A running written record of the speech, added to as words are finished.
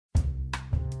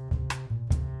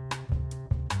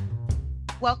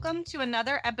Welcome to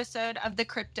another episode of The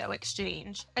Crypto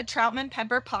Exchange, a Troutman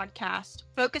Pepper podcast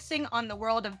focusing on the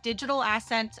world of digital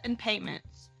assets and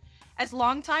payments. As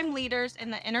longtime leaders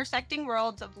in the intersecting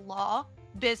worlds of law,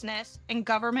 business, and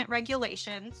government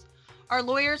regulations, our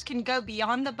lawyers can go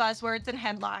beyond the buzzwords and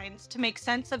headlines to make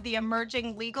sense of the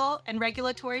emerging legal and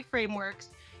regulatory frameworks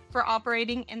for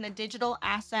operating in the digital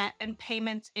asset and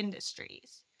payments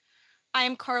industries. I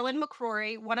am Carlin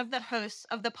McCrory, one of the hosts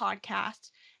of the podcast,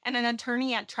 and an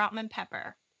attorney at Troutman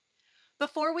Pepper.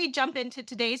 Before we jump into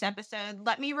today's episode,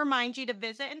 let me remind you to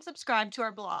visit and subscribe to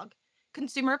our blog,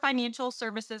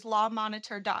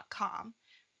 consumerfinancialserviceslawmonitor.com.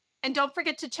 And don't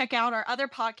forget to check out our other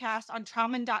podcasts on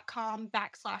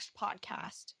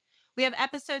troutman.com/podcast. We have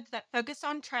episodes that focus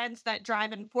on trends that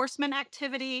drive enforcement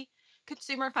activity,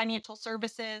 consumer financial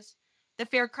services, the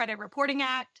Fair Credit Reporting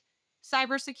Act,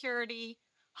 cybersecurity,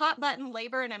 hot button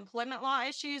labor and employment law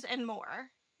issues, and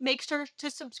more. Make sure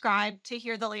to subscribe to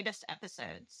hear the latest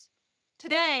episodes.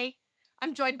 Today,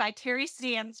 I'm joined by Terri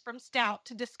from Stout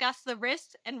to discuss the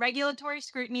risks and regulatory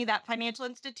scrutiny that financial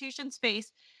institutions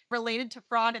face related to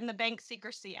fraud in the Bank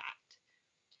Secrecy Act.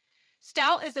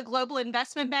 Stout is a global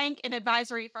investment bank and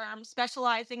advisory firm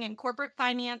specializing in corporate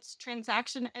finance,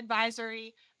 transaction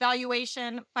advisory,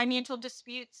 valuation, financial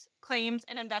disputes, claims,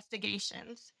 and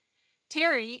investigations.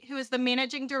 Terri, who is the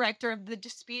managing director of the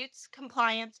Disputes,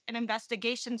 Compliance, and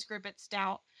Investigations Group at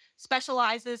Stout,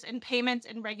 specializes in payments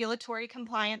and regulatory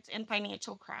compliance and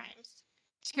financial crimes.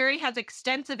 Terri has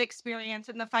extensive experience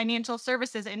in the financial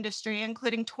services industry,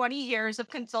 including 20 years of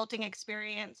consulting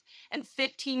experience and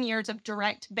 15 years of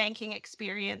direct banking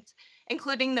experience,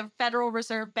 including the Federal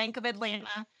Reserve Bank of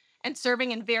Atlanta, and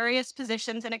serving in various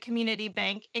positions in a community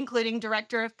bank, including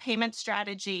Director of Payment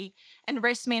Strategy and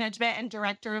Risk Management and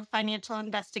Director of Financial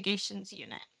Investigations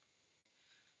Unit.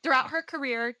 Throughout her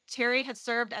career, Terri has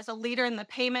served as a leader in the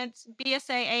payments,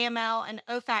 BSA, AML, and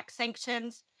OFAC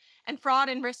sanctions, and fraud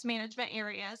and risk management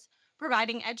areas,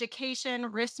 providing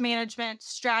education, risk management,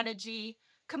 strategy,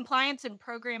 compliance, and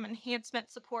program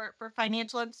enhancement support for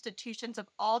financial institutions of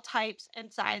all types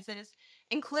and sizes,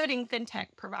 including fintech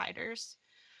providers.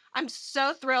 I'm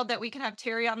so thrilled that we can have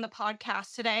Terri on the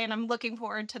podcast today, and I'm looking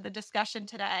forward to the discussion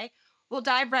today. We'll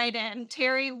dive right in.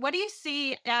 Terri, what do you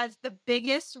see as the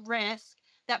biggest risk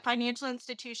that financial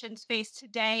institutions face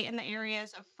today in the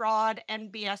areas of fraud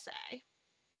and BSA?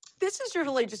 This is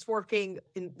really just working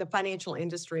in the financial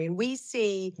industry, and we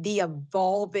see the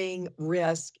evolving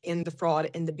risk in the fraud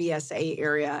in the BSA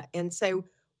area. And so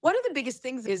one of the biggest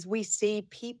things is we see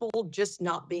people just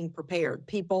not being prepared,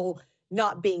 people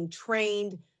not being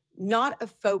trained, not a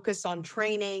focus on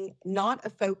training, not a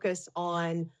focus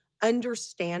on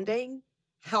understanding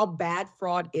how bad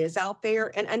fraud is out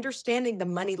there and understanding the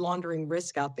money laundering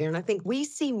risk out there. And I think we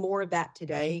see more of that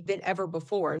today than ever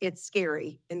before. It's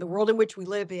scary in the world in which we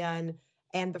live in,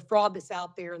 and the fraud that's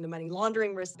out there and the money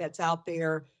laundering risk that's out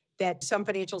there, that some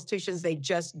financial institutions, they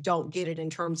just don't get it in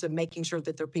terms of making sure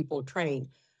that their people are trained.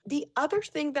 The other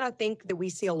thing that I think that we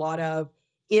see a lot of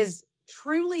is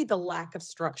truly the lack of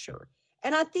structure.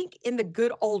 And I think in the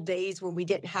good old days when we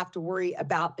didn't have to worry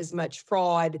about as much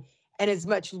fraud and as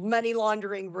much money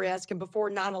laundering risk, and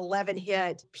before 9/11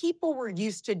 hit, people were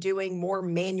used to doing more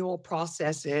manual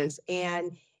processes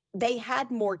and they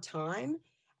had more time.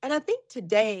 And I think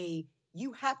today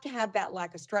you have to have that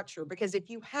lack of structure, because if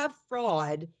you have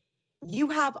fraud, you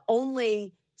have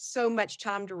only so much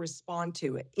time to respond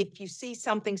to it. If you see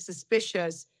something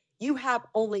suspicious, you have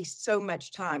only so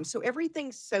much time. So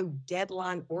everything's so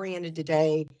deadline oriented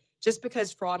today, just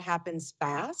because fraud happens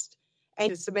fast.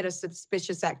 And to submit a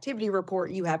suspicious activity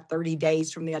report, you have 30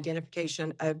 days from the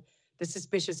identification of the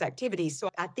suspicious activity. So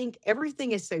I think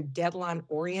everything is so deadline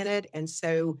oriented and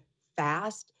so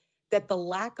fast that the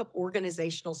lack of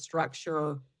organizational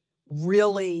structure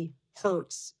really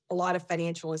hurts a lot of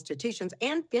financial institutions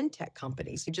and fintech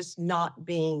companies just not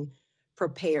being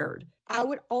prepared. I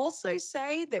would also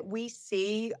say that we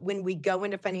see when we go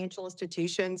into financial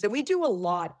institutions, and we do a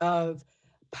lot of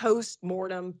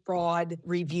post-mortem fraud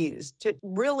reviews to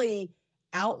really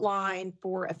outline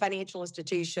for a financial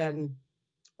institution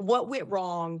what went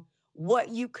wrong, what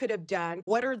you could have done,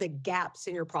 what are the gaps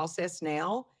in your process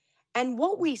now. And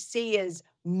what we see is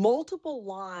multiple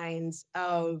lines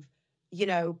of,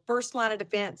 first line of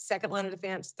defense, second line of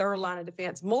defense, third line of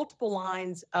defense, multiple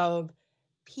lines of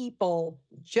people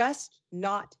just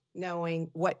not knowing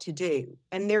what to do.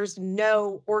 And there's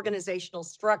no organizational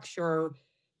structure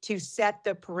to set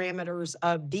the parameters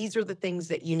of these are the things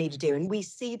that you need to do. And we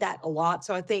see that a lot.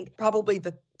 So I think probably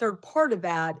the third part of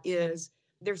that is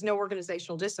there's no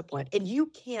organizational discipline. And you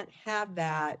can't have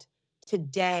that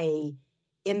today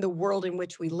in the world in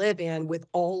which we live in with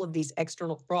all of these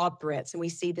external fraud threats. And we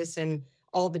see this in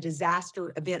all the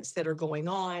disaster events that are going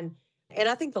on. And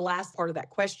I think the last part of that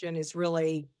question is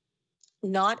really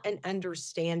not an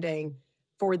understanding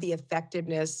for the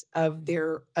effectiveness of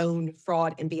their own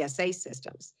fraud and BSA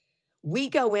systems. We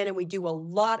go in and we do a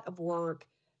lot of work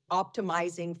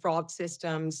optimizing fraud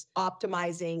systems,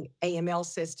 optimizing AML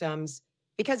systems,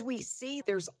 because we see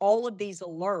there's all of these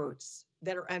alerts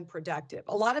that are unproductive,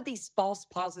 a lot of these false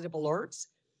positive alerts.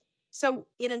 So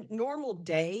in a normal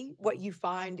day, what you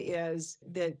find is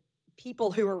that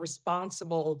people who are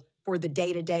responsible for the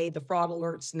day-to-day, the fraud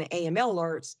alerts and the AML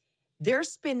alerts, they're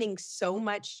spending so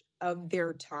much of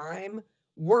their time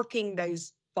working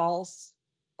those false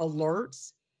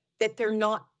alerts that they're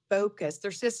not focused.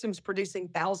 Their system's producing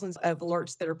thousands of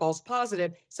alerts that are false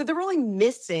positive. So they're really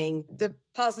missing the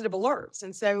positive alerts.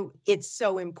 And so it's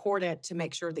so important to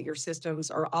make sure that your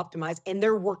systems are optimized and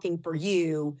they're working for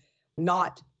you,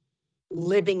 not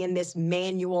living in this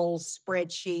manual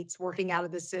spreadsheets, working out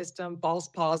of the system, false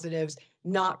positives,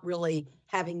 not really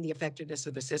having the effectiveness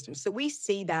of the system. So we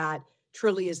see that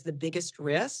truly as the biggest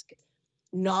risk,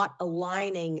 not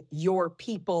aligning your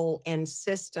people and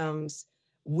systems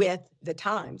with the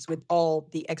times, with all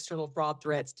the external fraud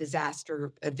threats,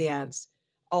 disaster events,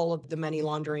 all of the money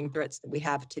laundering threats that we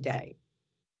have today.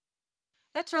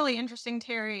 That's really interesting,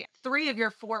 Terri. 3 of your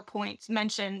 4 points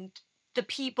mentioned the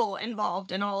people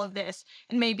involved in all of this,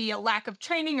 and maybe a lack of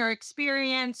training or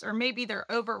experience, or maybe they're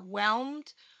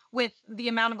overwhelmed with the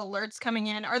amount of alerts coming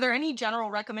in. Are there any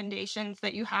general recommendations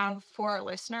that you have for our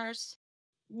listeners?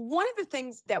 One of the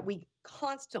things that we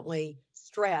constantly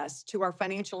stress to our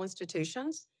financial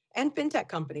institutions and fintech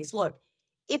companies, look,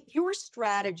 if your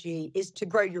strategy is to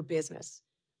grow your business,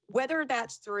 whether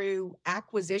that's through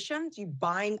acquisitions, you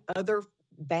buying other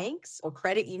banks or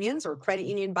credit unions, or credit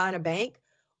union buying a bank,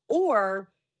 or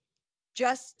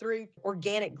just through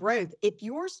organic growth, if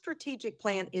your strategic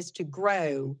plan is to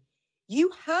grow, you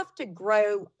have to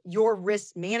grow your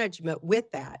risk management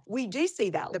with that. We do see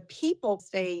that. The people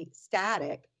stay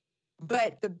static,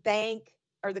 but the bank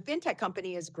or the fintech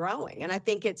company is growing. And I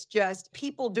think it's just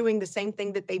people doing the same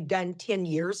thing that they've done 10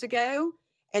 years ago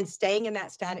and staying in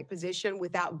that static position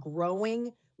without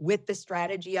growing with the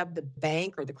strategy of the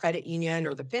bank or the credit union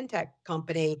or the fintech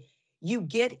company. You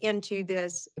get into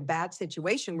this bad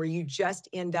situation where you just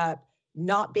end up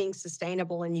not being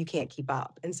sustainable and you can't keep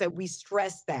up. And so we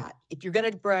stress that if you're going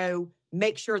to grow,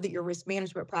 make sure that your risk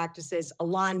management practices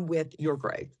align with your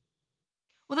growth.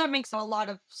 Well, that makes a lot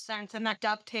of sense. And that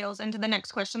dovetails into the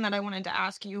next question that I wanted to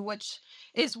ask you, which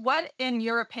is what, in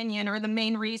your opinion, are the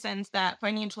main reasons that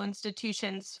financial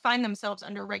institutions find themselves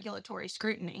under regulatory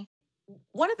scrutiny?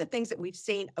 One of the things that we've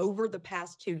seen over the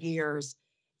past 2 years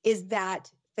is that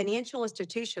financial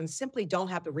institutions simply don't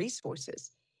have the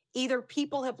resources. Either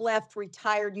people have left,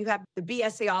 retired, you have the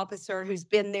BSA officer who's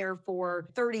been there for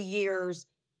 30 years,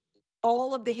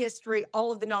 all of the history,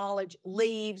 all of the knowledge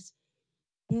leaves,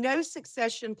 no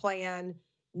succession plan,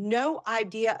 no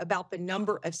idea about the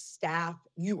number of staff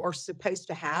you are supposed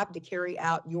to have to carry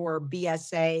out your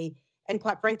BSA and,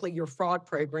 quite frankly, your fraud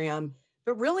program,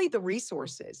 but really the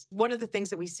resources. One of the things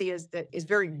that we see is that is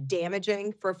very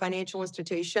damaging for a financial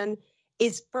institution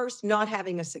is first not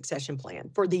having a succession plan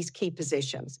for these key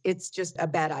positions. It's just a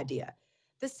bad idea.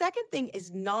 The second thing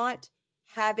is not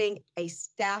having a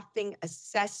staffing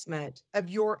assessment of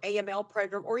your AML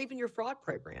program or even your fraud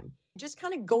program. Just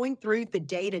kind of going through the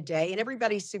day-to-day, and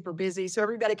everybody's super busy, so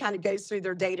everybody kind of goes through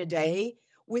their day-to-day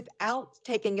without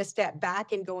taking a step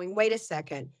back and going, wait a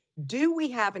second, do we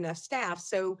have enough staff?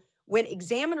 So when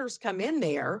examiners come in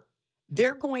there,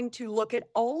 they're going to look at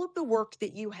all of the work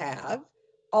that you have,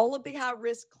 all of the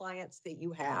high-risk clients that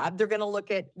you have. They're going to look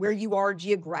at where you are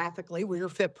geographically, where your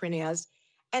footprint is,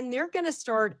 and they're going to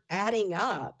start adding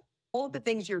up all of the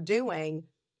things you're doing.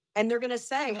 And they're going to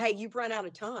say, hey, you've run out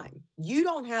of time. You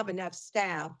don't have enough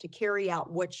staff to carry out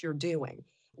what you're doing.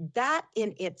 That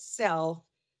in itself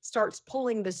starts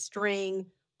pulling the string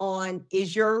on,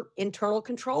 is your internal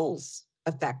controls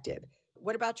effective?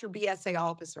 What about your BSA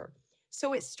officer?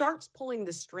 So it starts pulling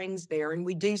the strings there. And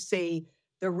we do see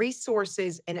the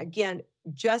resources. And again,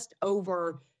 just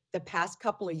over the past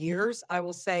couple of years, I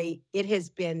will say it has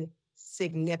been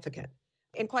significant.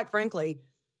 And quite frankly,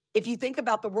 if you think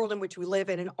about the world in which we live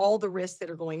in and all the risks that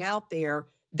are going out there,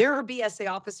 there are BSA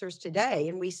officers today,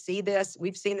 and we've seen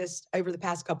this over the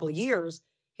past couple of years,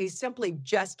 who simply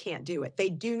just can't do it. They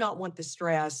do not want the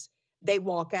stress. They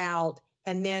walk out,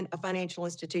 and then a financial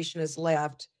institution is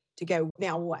left to go,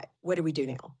 now what? What do we do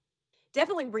now?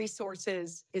 Definitely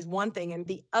resources is one thing. And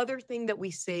the other thing that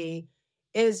we see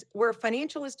is where a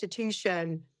financial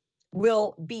institution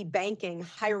will be banking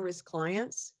higher risk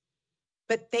clients,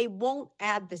 but they won't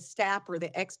add the staff or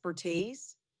the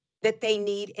expertise that they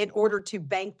need in order to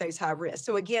bank those high risks.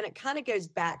 So again, it kind of goes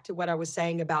back to what I was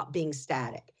saying about being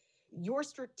static. Your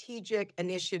strategic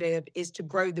initiative is to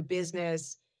grow the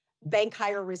business, bank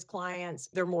higher risk clients,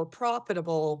 they're more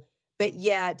profitable, but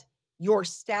yet your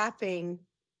staffing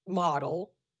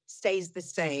model stays the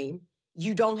same.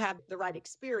 You don't have the right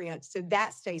experience, so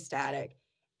that stays static.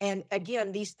 And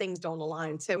again, these things don't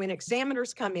align. So when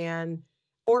examiners come in,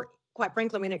 or quite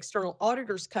frankly, when external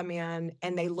auditors come in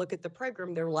and they look at the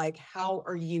program, they're like, how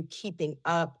are you keeping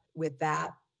up with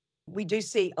that? We do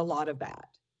see a lot of that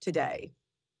today.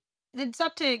 It's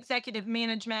up to executive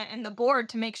management and the board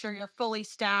to make sure you're fully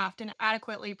staffed and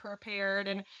adequately prepared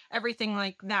and everything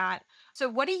like that. So,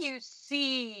 what do you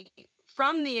see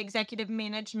from the executive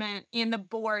management and the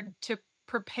board to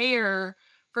prepare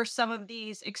for some of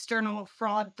these external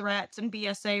fraud threats and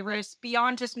BSA risks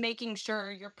beyond just making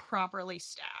sure you're properly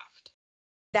staffed?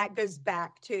 That goes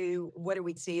back to what do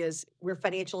we see as where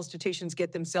financial institutions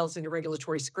get themselves into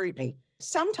regulatory scrutiny.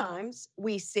 Sometimes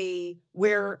we see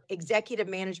where executive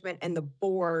management and the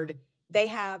board, they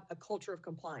have a culture of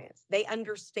compliance. They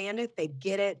understand it, they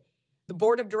get it. The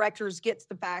board of directors gets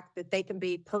the fact that they can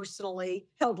be personally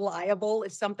held liable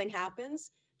if something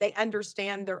happens. They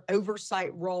understand their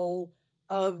oversight role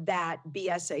of that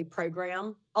BSA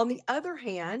program. On the other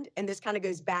hand, and this kind of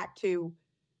goes back to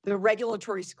the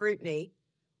regulatory scrutiny,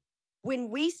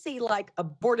 when we see like a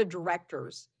board of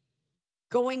directors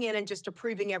going in and just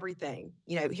approving everything,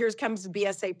 here comes the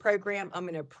BSA program, I'm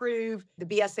going to approve. The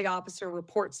BSA officer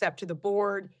reports up to the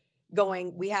board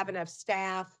going, we have enough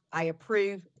staff, I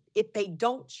approve. If they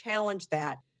don't challenge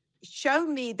that, show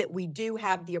me that we do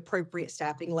have the appropriate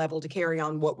staffing level to carry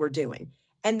on what we're doing.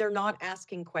 And they're not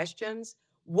asking questions.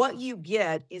 What you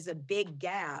get is a big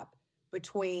gap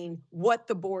between what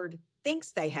the board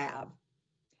thinks they have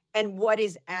and what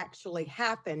is actually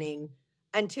happening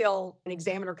until an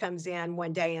examiner comes in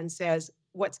one day and says,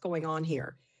 what's going on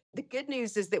here? The good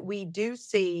news is that we do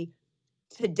see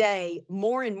today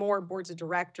more and more boards of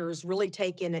directors really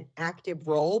take in an active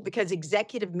role because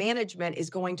executive management is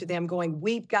going to them going,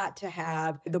 we've got to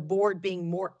have the board being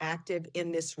more active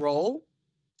in this role.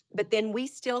 But then we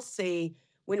still see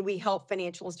when we help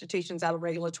financial institutions out of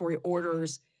regulatory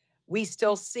orders, we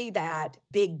still see that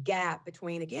big gap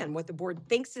between, again, what the board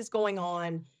thinks is going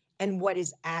on and what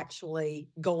is actually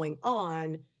going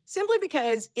on, simply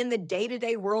because in the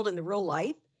day-to-day world, in the real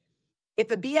life, if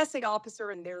a BSA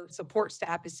officer and their support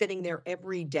staff is sitting there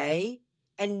every day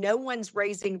and no one's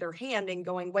raising their hand and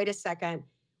going, wait a second,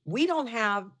 we don't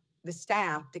have the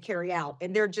staff to carry out,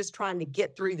 and they're just trying to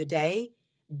get through the day,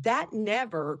 that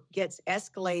never gets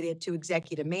escalated to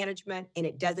executive management and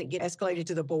it doesn't get escalated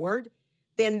to the board,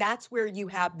 then that's where you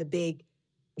have the big,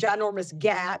 ginormous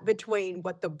gap between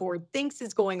what the board thinks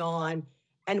is going on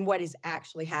and what is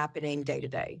actually happening day to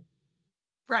day.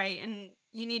 Right. And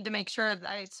you need to make sure that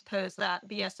I suppose that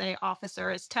BSA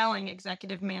officer is telling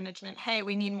executive management, hey,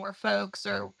 we need more folks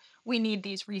or we need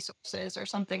these resources or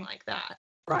something like that.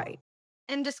 Right.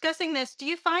 In discussing this, do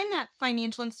you find that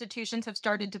financial institutions have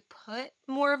started to put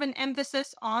more of an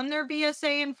emphasis on their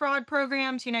BSA and fraud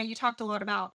programs? You talked a lot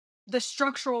about the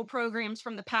structural programs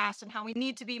from the past and how we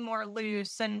need to be more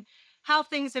loose and how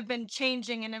things have been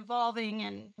changing and evolving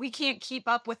and we can't keep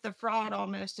up with the fraud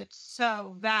almost. It's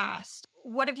so vast.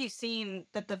 What have you seen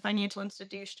that the financial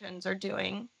institutions are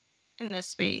doing in this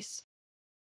space?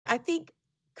 I think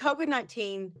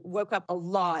COVID-19 woke up a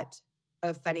lot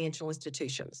of financial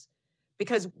institutions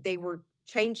because they were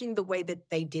changing the way that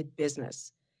they did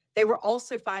business. They were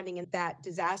also finding in that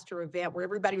disaster event where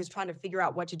everybody was trying to figure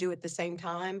out what to do at the same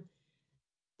time,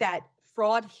 that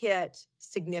fraud hit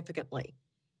significantly.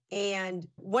 And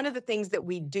one of the things that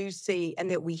we do see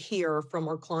and that we hear from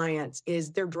our clients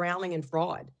is they're drowning in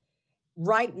fraud.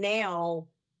 Right now,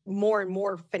 more and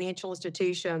more financial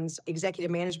institutions,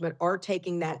 executive management are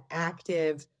taking that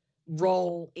active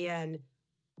role in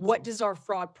what does our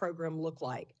fraud program look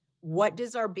like? What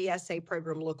does our BSA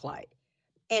program look like?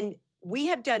 And we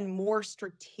have done more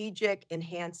strategic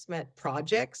enhancement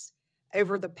projects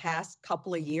over the past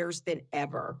couple of years than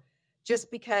ever, just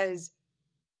because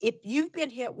if you've been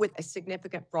hit with a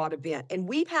significant fraud event, and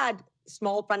we've had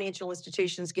small financial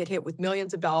institutions get hit with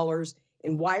millions of dollars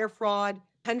in wire fraud,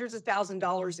 hundreds of thousands of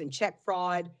dollars in check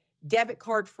fraud, debit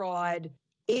card fraud,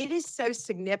 it is so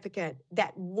significant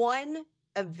that one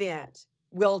event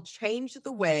will change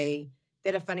the way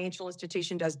that a financial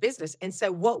institution does business. And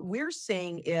so what we're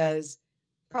seeing is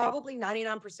probably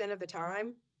 99% of the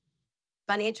time,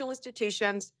 financial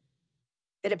institutions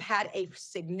that have had a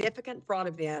significant fraud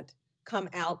event come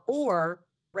out, or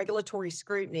regulatory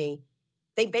scrutiny,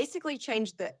 they basically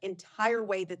changed the entire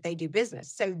way that they do business.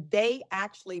 So they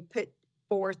actually put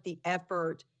forth the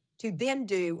effort to then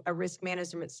do a risk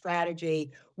management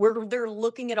strategy where they're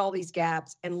looking at all these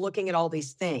gaps and looking at all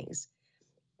these things.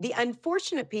 The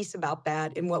unfortunate piece about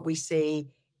that and what we see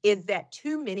is that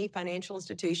too many financial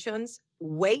institutions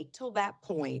wait till that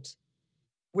point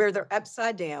where they're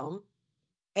upside down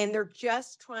and they're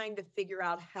just trying to figure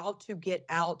out how to get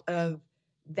out of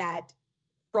that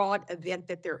fraud event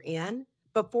that they're in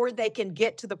before they can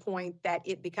get to the point that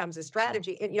it becomes a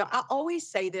strategy. And, I always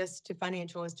say this to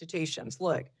financial institutions.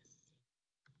 Look,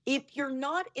 if you're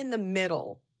not in the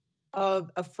middle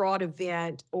of a fraud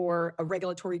event or a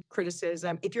regulatory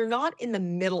criticism, if you're not in the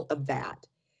middle of that,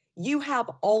 you have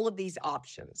all of these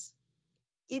options.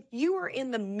 If you are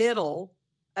in the middle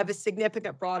of a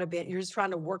significant fraud event, you're just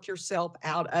trying to work yourself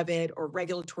out of it, or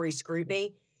regulatory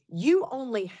scrutiny, you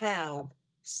only have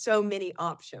so many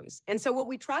options. And so what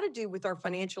we try to do with our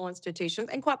financial institutions,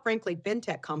 and quite frankly,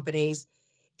 fintech companies,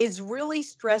 is really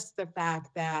stress the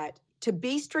fact that to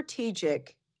be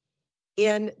strategic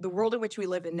in the world in which we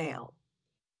live in now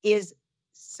is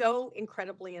so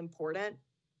incredibly important,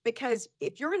 because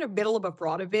if you're in the middle of a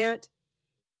fraud event,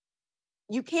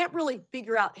 you can't really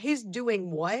figure out who's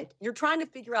doing what. You're trying to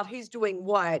figure out who's doing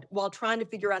what while trying to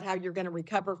figure out how you're going to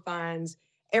recover funds,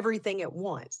 everything at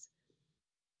once.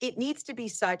 It needs to be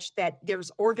such that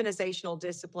there's organizational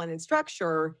discipline and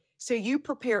structure, so you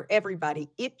prepare everybody.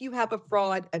 If you have a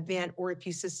fraud event or if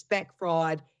you suspect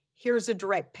fraud, here's a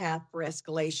direct path for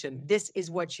escalation. This is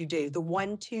what you do. The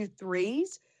 1, 2,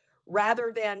 3s,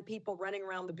 rather than people running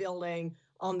around the building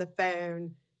on the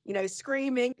phone,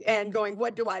 screaming and going,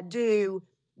 what do I do?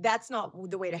 That's not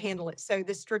the way to handle it. So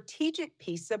the strategic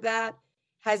piece of that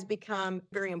has become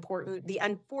very important. The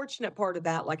unfortunate part of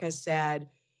that, like I said,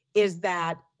 is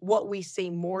that what we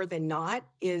see more than not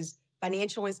is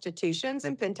financial institutions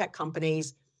and fintech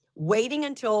companies waiting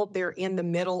until they're in the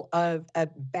middle of a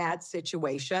bad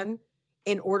situation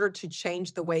in order to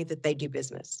change the way that they do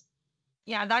business.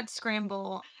 Yeah, that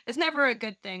scramble is never a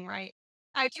good thing, right?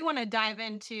 I do want to dive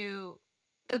into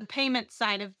the payment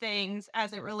side of things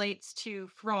as it relates to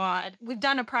fraud. We've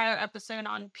done a prior episode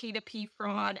on P2P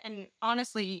fraud, and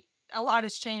honestly, a lot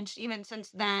has changed even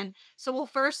since then. So we'll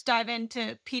first dive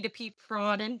into P2P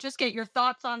fraud and just get your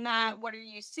thoughts on that. What are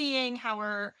you seeing? How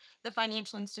are the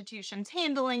financial institutions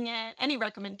handling it? Any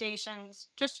recommendations?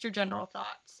 Just your general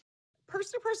thoughts.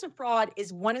 Person-to-person fraud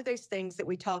is one of those things that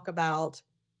we talk about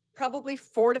probably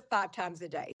 4 to 5 times a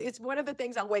day. It's one of the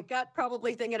things I wake up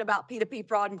probably thinking about P2P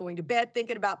fraud and going to bed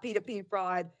thinking about P2P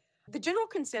fraud. The general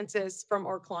consensus from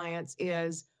our clients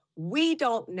is we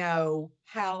don't know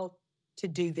how to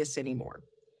do this anymore.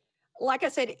 Like I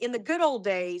said, in the good old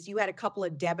days, you had a couple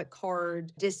of debit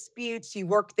card disputes, you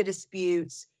worked the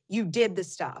disputes, you did the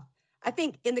stuff. I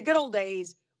think in the good old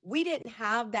days, we didn't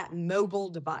have that mobile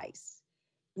device.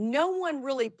 No one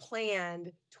really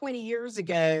planned 20 years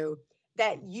ago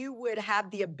that you would have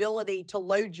the ability to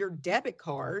load your debit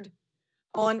card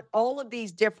on all of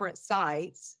these different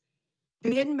sites,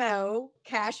 Venmo,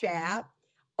 Cash App,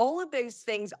 all of those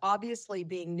things obviously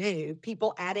being new,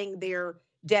 people adding their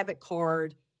debit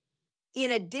card.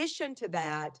 In addition to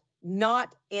that,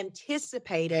 not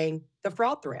anticipating the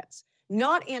fraud threats,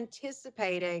 not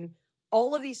anticipating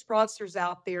all of these fraudsters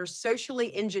out there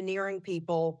socially engineering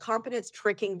people, competence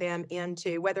tricking them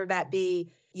into, whether that be,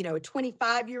 a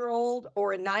 25-year-old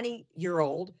or a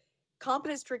 90-year-old,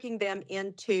 competence tricking them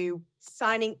into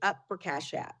signing up for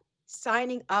Cash App,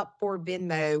 signing up for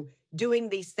Venmo, doing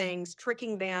these things,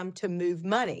 tricking them to move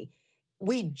money.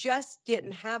 We just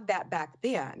didn't have that back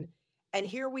then. And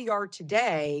here we are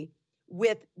today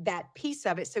with that piece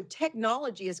of it. So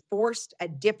technology has forced a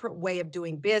different way of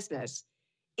doing business.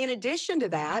 In addition to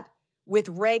that, with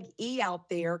Reg E out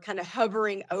there kind of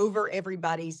hovering over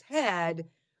everybody's head,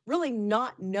 really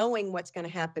not knowing what's going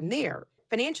to happen there.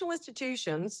 Financial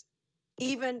institutions,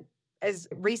 even as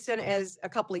recent as a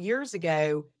couple of years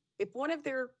ago, if one of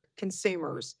their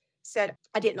consumers said,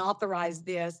 I didn't authorize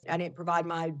this, I didn't provide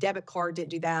my debit card, didn't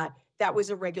do that, that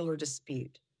was a regular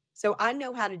dispute. So I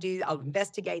know how to do, I'll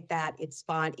investigate that, it's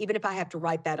fine. Even if I have to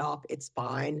write that off, it's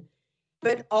fine.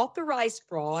 But authorized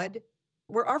fraud,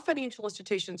 where our financial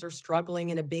institutions are struggling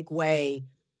in a big way,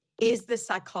 is the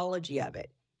psychology of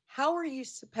it. How are you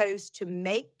supposed to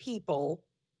make people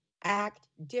act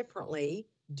differently,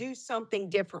 do something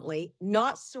differently,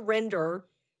 not surrender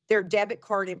their debit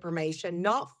card information,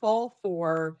 not fall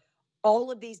for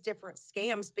all of these different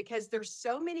scams? Because there's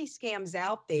so many scams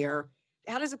out there.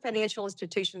 How does a financial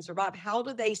institution survive? How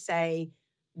do they say,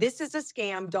 this is a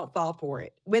scam, don't fall for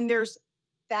it, when there's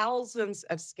thousands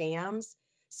of scams.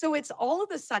 So it's all of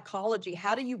the psychology.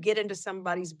 How do you get into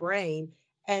somebody's brain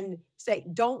and say,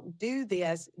 don't do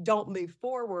this, don't move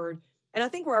forward? And I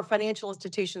think where our financial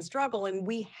institutions struggle, and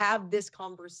we have this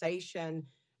conversation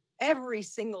every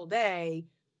single day,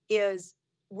 is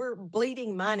we're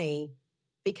bleeding money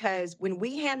because when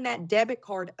we hand that debit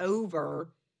card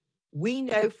over, we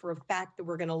know for a fact that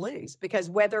we're going to lose, because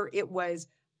whether it was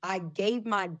I gave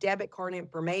my debit card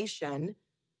information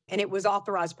and it was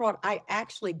authorized fraud, I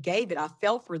actually gave it, I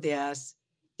fell for this.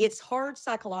 It's hard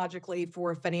psychologically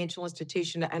for a financial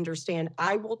institution to understand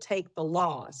I will take the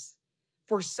loss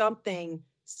for something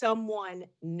someone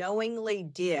knowingly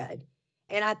did.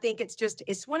 And I think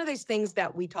it's one of those things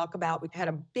that we talk about. We had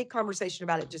a big conversation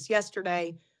about it just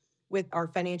yesterday with our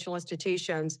financial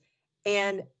institutions.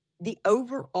 And the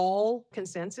overall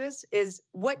consensus is,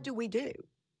 what do we do?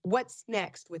 What's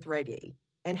next with Reg E?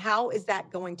 And how is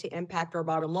that going to impact our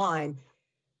bottom line?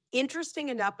 Interesting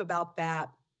enough about that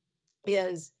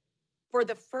is, for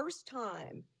the first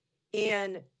time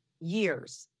in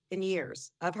years,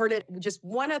 I've heard it just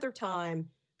one other time,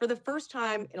 for the first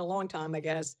time in a long time, I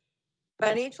guess,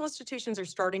 financial institutions are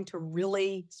starting to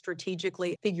really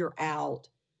strategically figure out,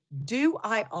 do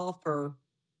I offer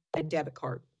a debit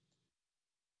card?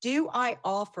 Do I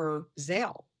offer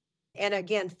Zelle? And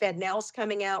again, FedNow's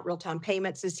coming out, real-time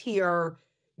payments is here.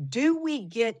 Do we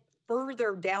get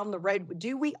further down the road?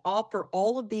 Do we offer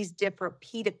all of these different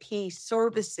P2P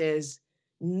services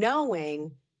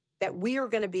knowing that we are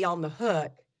going to be on the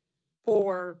hook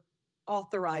for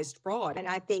authorized fraud? And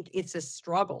I think it's a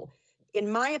struggle.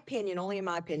 In my opinion, only in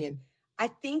my opinion, I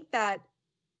think that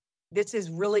this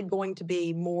is really going to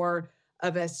be more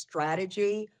of a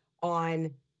strategy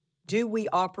on, do we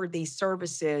offer these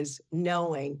services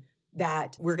knowing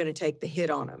that we're going to take the hit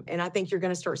on them? And I think you're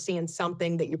going to start seeing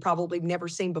something that you probably never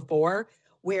seen before,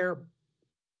 where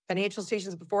financial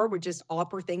institutions before would just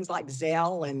offer things like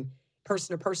Zelle and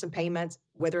person-to-person payments,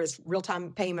 whether it's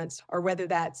real-time payments or whether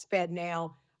that's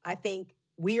FedNow. I think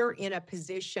we are in a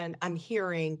position, I'm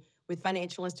hearing, with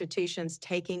financial institutions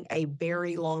taking a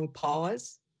very long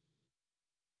pause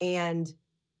and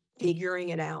figuring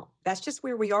it out. That's just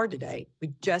where we are today.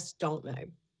 We just don't know.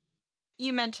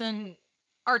 You mentioned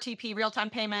RTP, real-time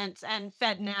payments, and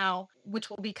FedNow, which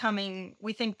will be coming,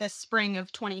 we think, this spring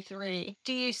of 23.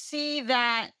 Do you see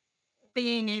that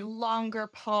being a longer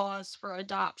pause for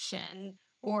adoption?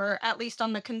 Or at least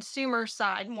on the consumer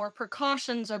side, more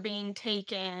precautions are being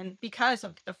taken because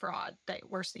of the fraud that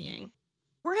we're seeing?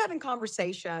 We're having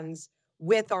conversations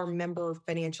with our member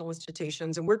financial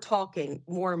institutions, and we're talking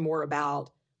more and more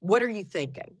about, what are you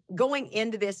thinking? Going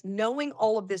into this, knowing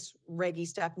all of this reggy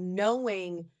stuff,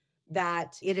 knowing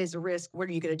that it is a risk, what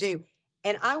are you going to do?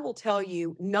 And I will tell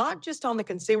you, not just on the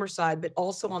consumer side, but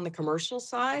also on the commercial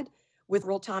side with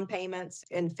real-time payments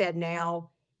and FedNow,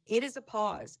 it is a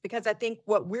pause, because I think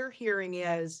what we're hearing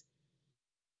is,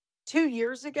 2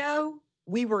 years ago,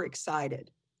 we were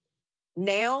excited.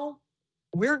 Now,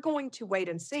 we're going to wait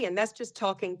and see. And that's just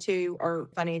talking to our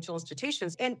financial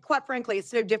institutions. And quite frankly,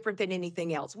 it's no different than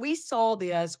anything else. We saw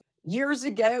this years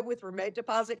ago with remote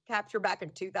deposit capture back in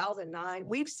 2009.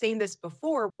 We've seen this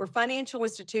before, where financial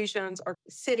institutions are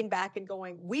sitting back and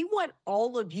going, we want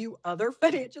all of you other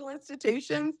financial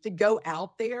institutions to go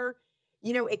out there,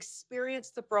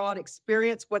 experience the fraud,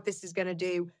 experience what this is going to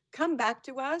do, come back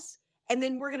to us, and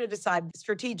then we're going to decide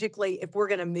strategically if we're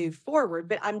going to move forward.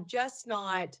 But I'm just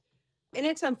not. And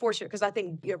it's unfortunate, because I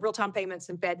think real-time payments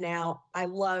and FedNow, I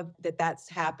love that that's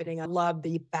happening. I love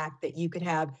the fact that you could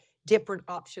have different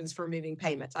options for moving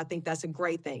payments. I think that's a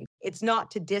great thing. It's not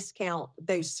to discount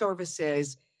those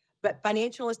services, but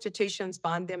financial institutions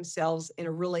find themselves in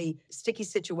a really sticky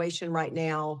situation right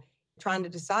now, trying to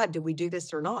decide, do we do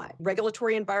this or not?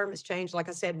 Regulatory environments change. Like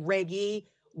I said, Reg E,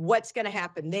 what's going to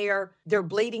happen there? They're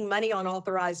bleeding money on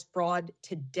authorized fraud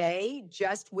today,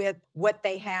 just with what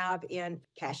they have in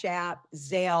Cash App,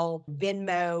 Zelle,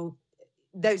 Venmo,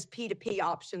 those P2P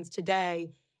options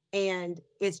today. And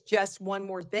it's just one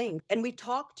more thing. And we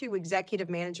talked to executive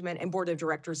management and board of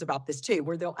directors about this too,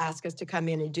 where they'll ask us to come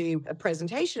in and do a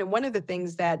presentation. And one of the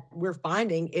things that we're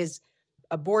finding is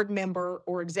a board member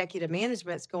or executive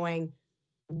management's going,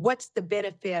 what's the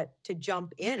benefit to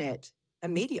jump in it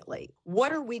immediately?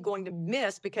 What are we going to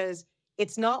miss? Because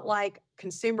it's not like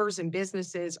consumers and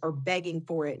businesses are begging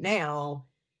for it now.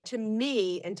 To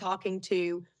me, and talking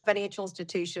to financial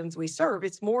institutions we serve,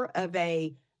 it's more of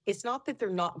it's not that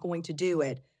they're not going to do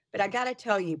it, but I got to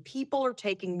tell you, people are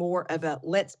taking more of a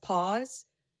let's pause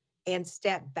and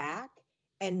step back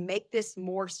and make this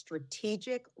more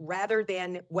strategic, rather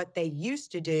than what they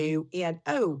used to do in,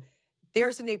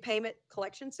 there's a new payment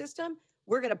collection system.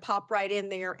 we're going to pop right in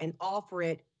there and offer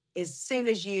it as soon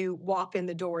as you walk in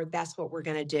the door. That's what we're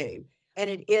going to do. And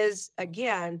it is,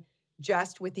 again,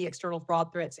 just with the external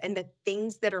fraud threats and the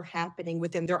things that are happening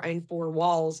within their own four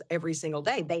walls every single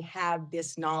day. They have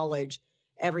this knowledge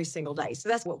every single day. So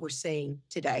that's what we're seeing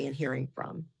today and hearing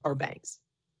from our banks.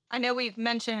 I know we've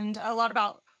mentioned a lot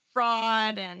about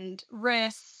fraud and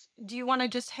risks. Do you want to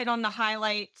just hit on the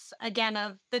highlights again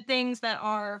of the things that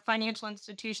our financial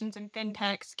institutions and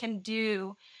fintechs can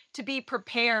do to be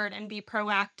prepared and be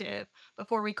proactive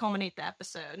before we culminate the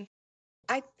episode?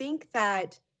 I think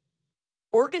that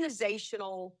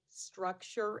organizational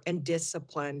structure and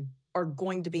discipline are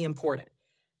going to be important.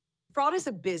 Fraud is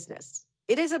a business.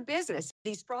 It is a business.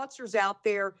 These fraudsters out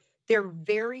there, they're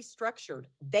very structured.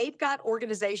 They've got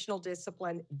organizational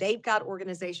discipline. They've got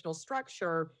organizational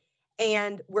structure.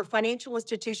 And where financial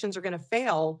institutions are going to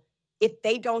fail if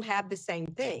they don't have the same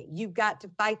thing. You've got to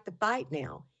fight the fight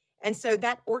now. And so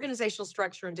that organizational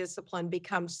structure and discipline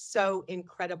becomes so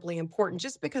incredibly important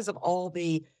just because of all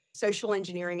the social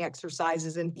engineering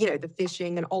exercises and, the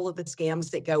phishing and all of the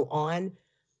scams that go on.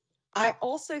 I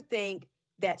also think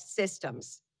that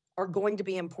systems are going to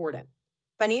be important.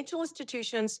 Financial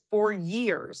institutions for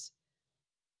years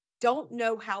don't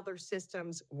know how their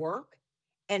systems work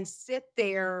and sit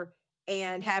there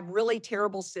and have really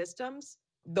terrible systems.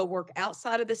 They'll work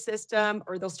outside of the system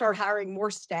or they'll start hiring more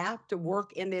staff to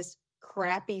work in this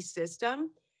crappy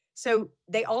system. So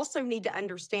they also need to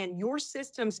understand your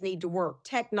systems need to work.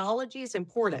 Technology is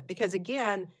important because,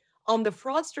 again, on the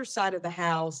fraudster side of the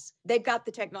house, they've got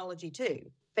the technology too.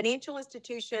 Financial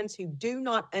institutions who do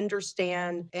not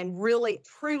understand and really,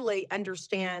 truly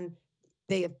understand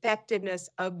the effectiveness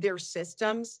of their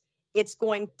systems, it's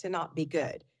going to not be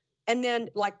good. And then,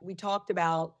 like we talked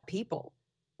about, people,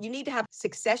 you need to have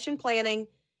succession planning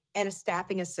and a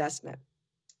staffing assessment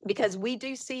because we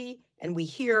do see and we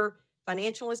hear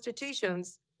financial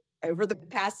institutions over the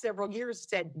past several years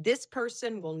said, this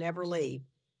person will never leave.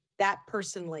 That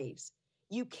person leaves.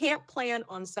 You can't plan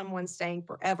on someone staying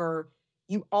forever.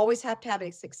 You always have to have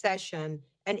a succession,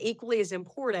 and equally as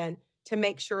important to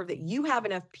make sure that you have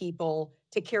enough people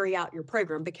to carry out your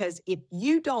program. Because if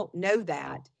you don't know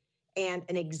that and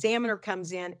an examiner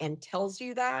comes in and tells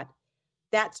you that,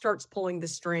 that starts pulling the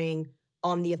string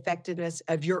on the effectiveness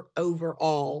of your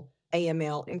overall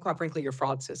AML and, quite frankly, your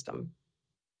fraud system.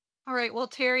 All right. Well,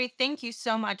 Terri, thank you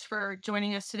so much for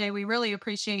joining us today. We really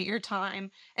appreciate your time.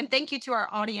 And thank you to our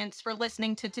audience for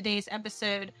listening to today's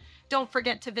episode. Don't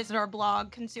forget to visit our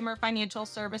blog,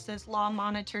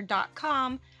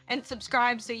 consumerfinancialserviceslawmonitor.com, and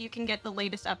subscribe so you can get the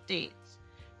latest updates.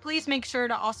 Please make sure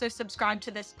to also subscribe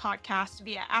to this podcast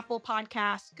via Apple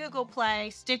Podcasts, Google Play,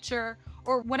 Stitcher,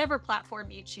 or whatever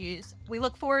platform you choose. We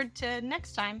look forward to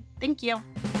next time. Thank you.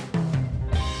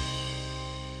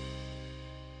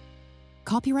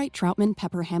 Copyright Troutman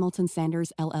Pepper Hamilton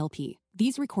Sanders, LLP.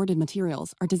 These recorded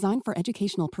materials are designed for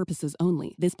educational purposes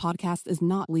only. This podcast is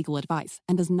not legal advice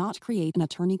and does not create an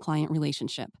attorney-client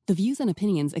relationship. The views and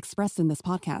opinions expressed in this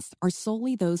podcast are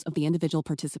solely those of the individual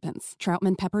participants.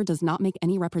 Troutman Pepper does not make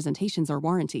any representations or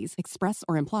warranties, express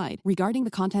or implied, regarding the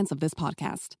contents of this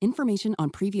podcast. Information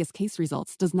on previous case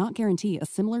results does not guarantee a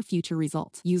similar future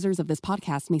result. Users of this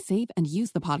podcast may save and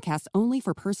use the podcast only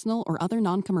for personal or other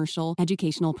non-commercial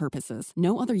educational purposes.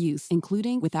 No other use,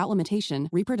 including, without limitation,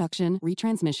 reproduction,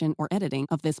 retransmission, or editing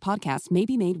of this podcast may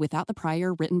be made without the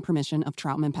prior written permission of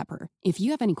Troutman Pepper. If you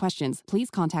have any questions,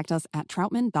 please contact us at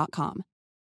troutman.com.